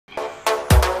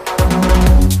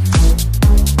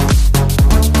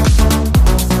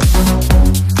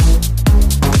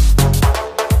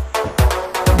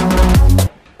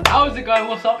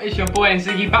up? It's your boy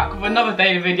Inzinghy back with another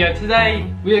daily video.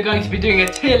 Today we are going to be doing a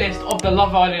tier list of the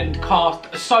Love Island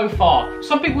cast so far.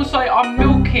 Some people say I'm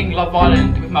milking Love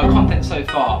Island with my content so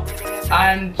far,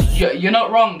 and you're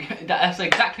not wrong. That's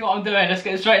exactly what I'm doing. Let's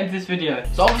get straight into this video.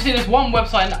 So obviously there's one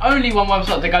website and only one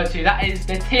website to go to. That is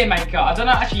the tier maker. I don't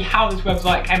know actually how this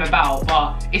website came about,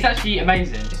 but it's actually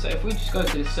amazing. So if we just go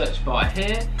to the search bar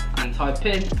here and type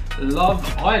in Love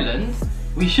Island,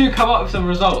 we should come up with some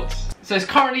results. So it's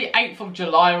currently 8th of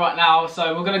July right now,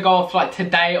 so we're gonna go off like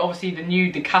today. Obviously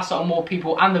the castle and more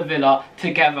people and the villa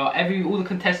together. All the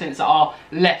contestants that are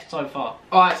left so far.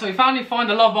 Alright, so we finally find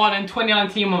the Love Island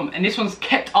 2019 one, and this one's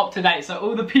kept up to date. So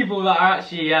all the people that are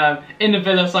actually in the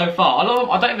villa so far. A lot of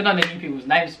them, I don't even know any people's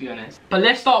names to be honest. But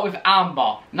let's start with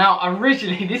Amber. Now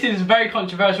originally, this is very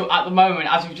controversial at the moment,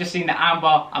 as we've just seen the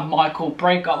Amber and Michael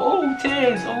break up. Oh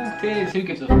tears, who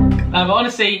gives a fuck? No, but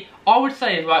honestly, I would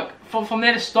say like from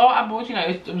there to start, Amber, you know,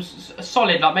 it was a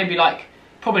solid, like maybe like,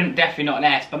 probably definitely not an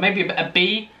S, but maybe a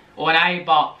B or an A.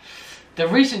 But the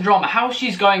recent drama, how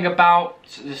she's going about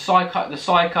the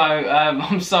psycho,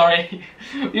 I'm sorry,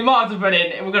 you might have to put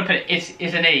it in, we're gonna put it,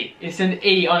 it's an E. It's an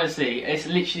E, honestly, it's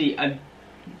literally an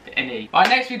E. Alright,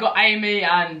 next we've got Amy,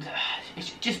 and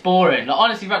it's just boring. Like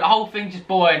honestly, the whole thing just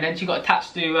boring. Then she got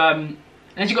attached to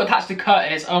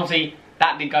Curtis, and obviously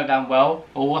that didn't go down well.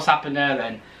 Or what's happened there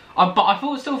then? But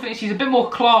I still think she's a bit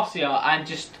more classier and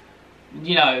just,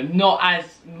 you know, not as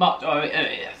much.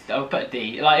 I'll put a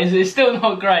D. Like, it's still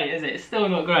not great, is it? It's still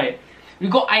not great.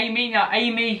 We've got Amy. Now,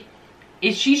 Amy,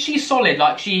 she's solid.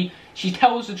 Like, she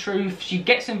tells the truth. She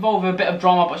gets involved with a bit of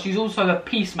drama, but she's also the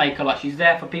peacemaker. Like, she's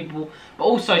there for people. But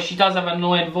also, she does have an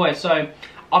annoying voice. So,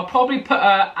 I'll probably put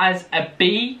her as a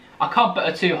B. I can't put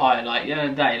her too high, like, the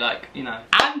other day, like, you know.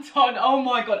 Anton, oh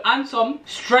my god, Anton,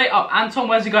 straight up. Anton,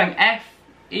 where's he going? F?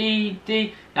 E,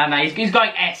 D, no, he's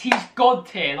going S. He's God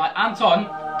tier. Like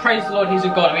Anton, praise the Lord, he's a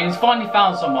God. I mean, he's finally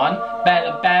found someone.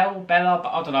 Bella,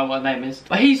 I don't know what her name is,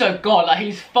 but he's a God. Like,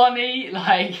 he's funny.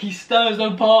 Like, he stirs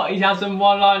the pot. He has some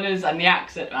one-liners, and the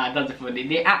accent, does it for me.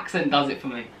 The accent does it for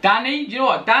me. Danny, do you know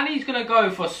what? Danny's gonna go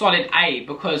for a solid A,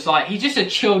 because like he's just a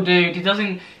chill dude. He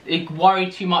doesn't worry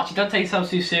too much. He doesn't take himself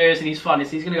too serious, and he's funny,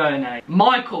 so he's gonna go in A.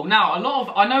 Michael, now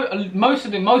I know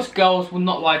most girls will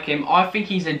not like him. I think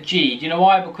he's a G. Do you know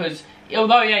why? Because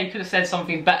although, yeah, he could have said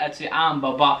something better to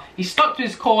Amber, but he stuck to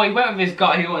his core. He went with his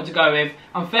gut who he wanted to go with,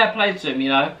 and fair play to him, you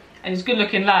know. And he's a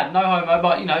good-looking lad, no homo,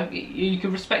 but you know, you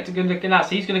can respect a good-looking lad.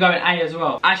 So he's gonna go in A as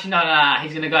well. Actually, no,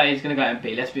 he's gonna go in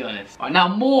B. Let's be honest. All right, now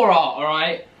Maura, all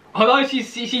right. Although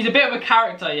she's a bit of a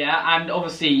character, yeah, and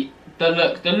obviously the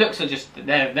looks are just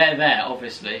they're there,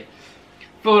 obviously.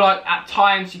 I feel like at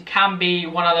times she can be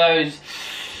one of those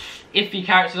iffy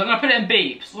characters. I'm gonna put it in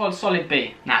B, solid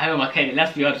B. Now who am I kidding?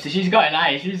 Let's be honest. She's going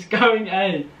A. She's going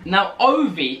A. Now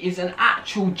Ovi is an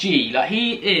actual G. Like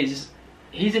he's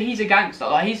a gangster.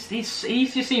 Like he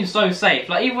just seems so safe.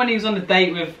 Like even when he was on the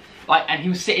date with and he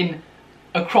was sitting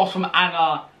across from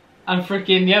Anna and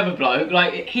freaking the other bloke.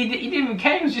 Like he didn't even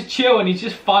care. He was just chill, and he's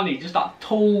just funny. Just that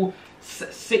tall,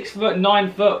 6 foot,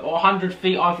 9 foot, or 100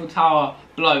 feet Eiffel Tower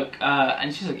bloke, and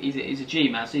it's just he's a G,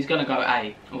 man. So he's gonna go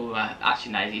A. Or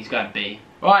actually no, he's going B.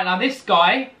 Right, now this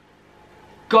guy,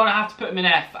 gonna have to put him in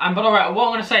F. And but alright, what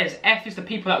I'm gonna say is F is the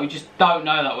people that we just don't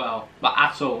know that well, like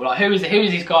at all. Like who is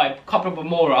this guy? Couple of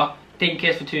Amora, didn't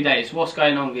kiss for 2 days. What's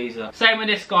going on, geezer? Same with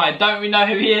this guy. Don't really know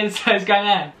who he is, so he's going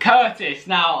there. Curtis.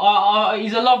 Now,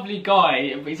 he's a lovely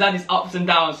guy. He's had his ups and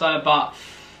downs, so but.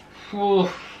 Whew,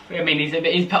 I mean,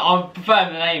 I prefer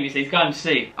the name. He's going to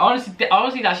C. I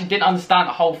honestly actually didn't understand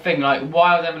the whole thing. Like,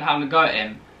 why was everyone having to go at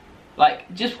him?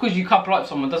 Like, just because you couple up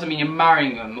someone doesn't mean you're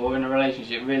marrying them or in a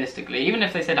relationship, realistically. Even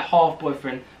if they said a half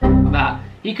boyfriend, that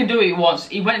he can do what he wants.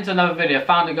 He went into another video,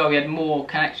 found a girl he had more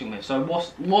connection with. So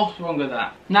what's wrong with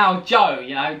that? Now Joe,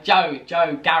 you know, Joe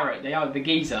Garrett, the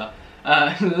geezer,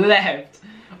 left.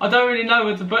 I don't really know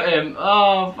where to put him.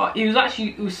 Oh, fuck. He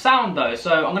was sound though,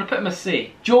 so I'm gonna put him a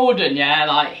C. Jordan, yeah,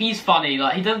 like he's funny.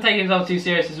 Like he doesn't take himself too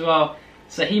serious as well.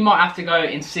 So he might have to go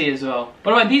in C as well.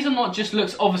 By the way, these are not just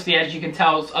looks, obviously, as you can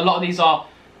tell. A lot of these are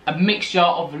a mixture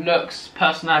of looks,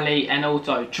 personality, and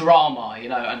also drama, you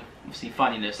know, and obviously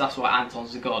funniness. That's why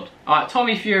Anton's the God. Alright,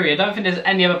 Tommy Fury. I don't think there's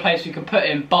any other place we can put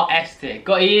him but S tier.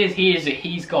 God,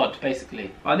 he's God, basically.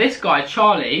 Right, this guy,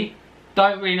 Charlie,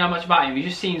 don't really know much about him. He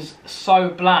just seems so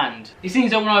bland. He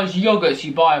seems like one of those yogurts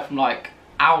you buy from like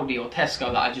Aldi or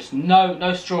Tesco that are just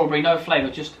no strawberry, no flavour,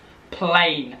 just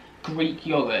plain Greek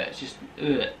yogurt. It's just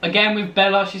ugh. Again with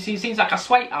Bella, she seems like a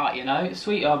sweetheart, you know,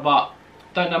 sweeter, but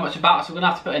don't know much about her, so we're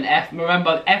gonna have to put an F.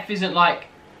 Remember, F isn't like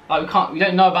Like we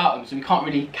don't know about them, so we can't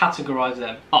really categorise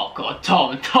them. Oh god,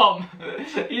 Tom,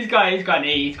 he's going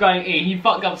E. He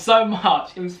fucked up so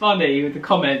much. It was funny with the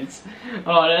comments.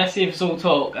 Alright, let's see if it's all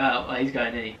talk. He's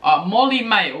going E. Molly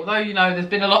May, although you know there's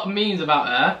been a lot of memes about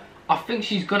her, I think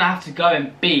she's gonna have to go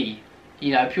in B.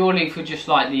 You know, purely for just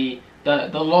like the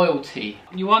loyalty.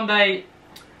 You one day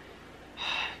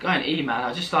going E, man.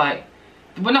 I just like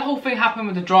when the whole thing happened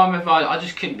with the drama. I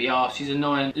just couldn't be arsed. She's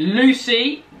annoying.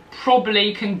 Lucy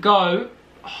probably can go,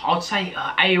 I'd say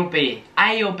A or B,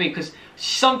 because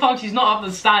sometimes she's not up to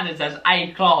the standards as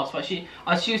A class, but she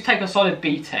would take a solid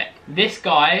B tech. This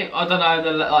guy, I don't know,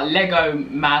 the like Lego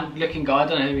man looking guy, I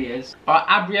don't know who he is.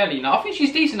 Abrielle, no, I think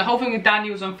she's decent. The whole thing with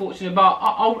Danny was unfortunate, but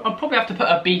I'll probably have to put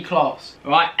a B class.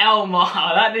 Right, Elma,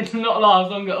 that did not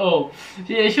last long at all.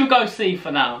 Yeah, she'll go C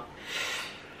for now.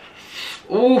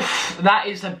 Oof, that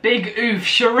is a big oof.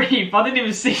 Sharif, I didn't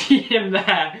even see him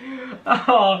there.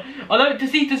 Oh,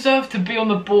 does he deserve to be on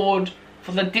the board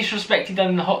for the disrespect he done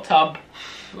in the hot tub?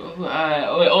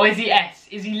 Or is he S?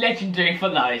 Is he legendary for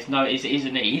those? No, he's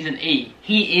an E. He's an E.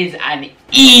 He is an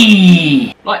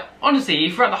E. Like, honestly,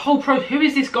 throughout the whole pro, who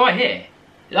is this guy here?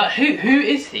 Like, who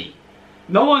is he?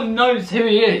 No one knows who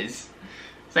he is.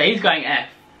 So he's going F.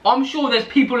 I'm sure there's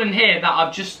people in here that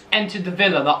have just entered the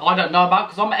villa that I don't know about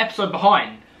because I'm an episode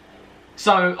behind.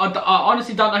 So I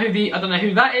honestly don't know I don't know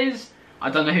who that is. I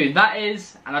don't know who that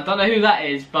is, and I don't know who that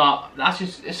is, but that's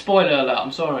just a spoiler alert,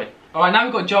 I'm sorry. Alright, now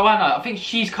we've got Joanna. I think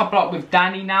she's coupled up with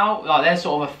Danny now. Like, they're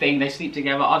sort of a thing, they sleep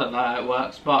together. I don't know how it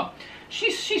works, but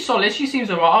she's solid, she seems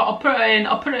alright. I'll put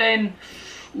her in,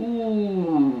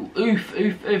 ooh, oof.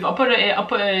 I'll put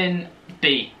her in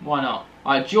B, why not?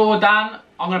 Alright, Jordan,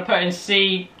 I'm going to put her in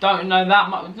C. Don't know that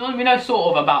much, we know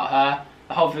sort of about her.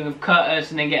 The whole thing of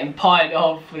Curtis and then getting pied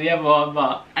off for the other one,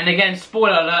 but and again,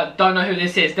 spoiler alert, don't know who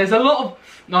this is. There's a lot of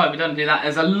no, we don't do that.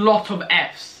 There's a lot of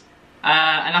Fs,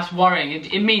 and that's worrying.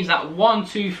 It means that 1,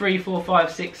 2, 3, 4,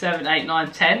 5, 6, 7, 8,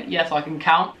 9, 10. Yes, I can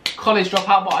count. College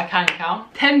dropout, but I can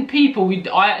count. 10 people.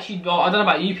 I don't know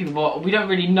about you people, but we don't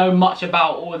really know much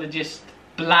about all the just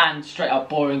bland, straight up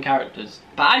boring characters.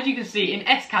 But as you can see, in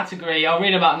S category, I'll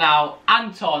read about now.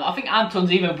 Anton. I think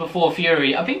Anton's even before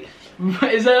Fury. I think.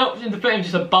 Is there an option to put him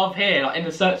just above here, like in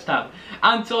the search tab?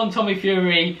 Anton, Tommy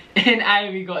Fury. In A,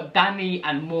 we got Danny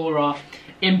and Maura.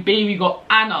 In B, we got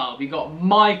Anna. We got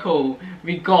Michael.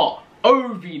 We got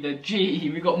Ovi, the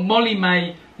G. We got Molly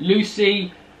May,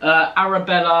 Lucy,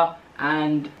 Arabella,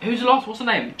 and who's the last? What's the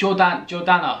name? Jordana.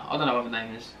 I don't know what the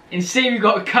name is. In C, we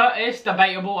got Curtis,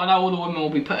 debatable. I know all the women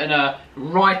will be putting her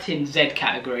right in Z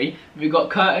category. We got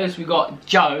Curtis. We got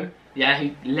Joe. Yeah,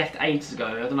 who left ages ago.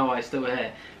 I don't know why he's still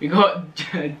here. We got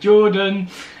Jordan.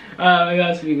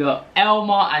 We got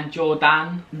Elma and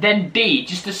Jordan. Then D,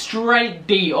 just a straight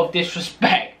D of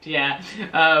disrespect. Yeah.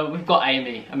 We've got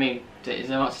Amy. I mean, is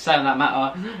there much to say on that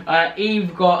matter? E,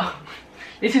 we've got.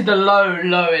 This is the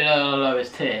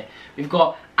lowest tier. We've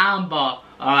got Amber.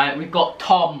 Alright. We've got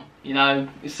Tom. You know,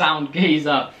 sound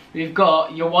geezer. We've got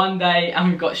Yawande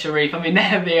and we've got Sharif. I mean,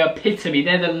 they're the epitome.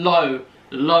 They're the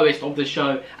lowest of the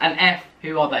show. And F,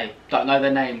 who are they? Don't know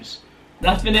their names.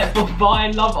 That's been it for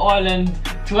Vine Love Island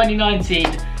 2019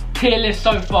 tier list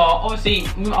so far. Obviously,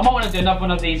 I might want to do another one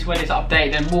of these when it's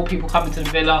updated and more people come into the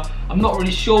villa. I'm not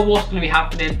really sure what's going to be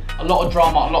happening. A lot of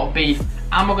drama, a lot of beef.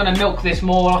 Am I going to milk this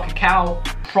more like a cow?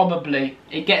 Probably.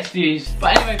 It gets views.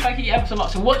 But anyway, thank you ever so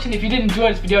much for watching. If you did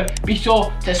enjoy this video, be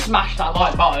sure to smash that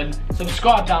like button,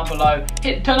 subscribe down below,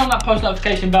 turn on that post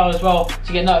notification bell as well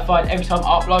to get notified every time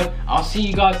I upload. I'll see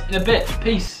you guys in a bit.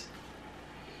 Peace.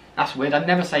 That's weird, I'd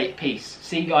never say peace.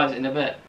 See you guys in a bit.